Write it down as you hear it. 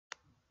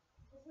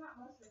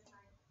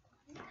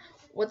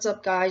What's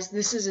up, guys?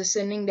 This is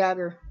Ascending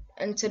Dagger,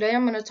 and today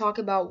I'm going to talk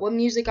about what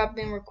music I've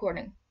been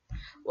recording.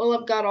 Well,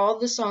 I've got all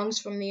the songs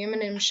from the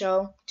Eminem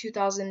Show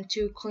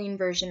 2002 Clean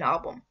Version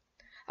album.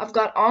 I've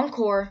got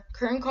Encore,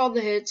 Curtain Call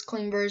the Hits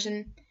Clean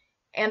Version,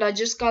 and I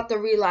just got the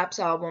Relapse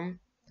album,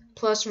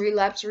 plus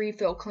Relapse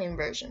Refill Clean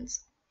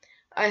versions.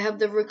 I have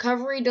the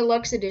Recovery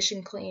Deluxe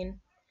Edition Clean,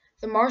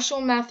 the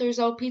Marshall Mathers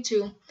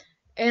LP2,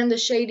 and the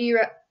Shady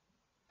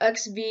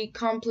XV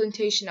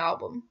Complementation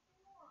album.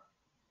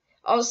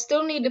 I'll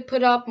still need to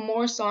put up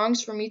more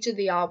songs from each of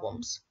the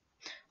albums.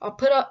 I'll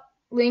put a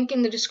link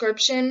in the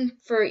description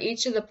for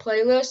each of the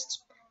playlists,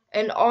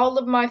 and all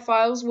of my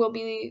files will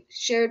be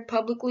shared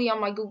publicly on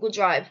my Google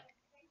Drive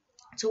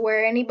to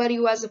where anybody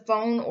who has a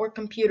phone or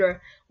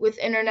computer with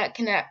internet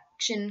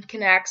connection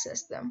can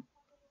access them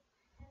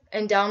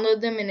and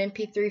download them in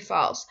MP3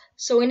 files.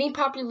 So any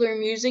popular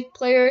music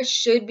player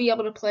should be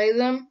able to play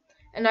them,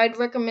 and I'd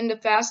recommend a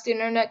fast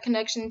internet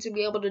connection to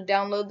be able to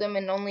download them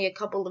in only a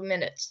couple of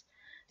minutes.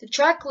 The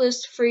track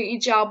list for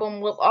each album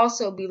will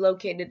also be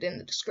located in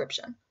the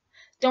description.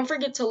 Don't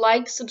forget to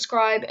like,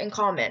 subscribe, and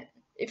comment.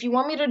 If you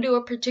want me to do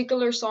a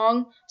particular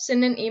song,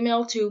 send an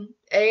email to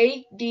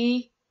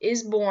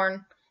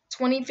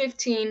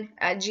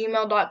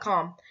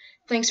adisborn2015@gmail.com.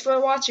 Thanks for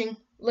watching.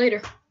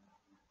 Later.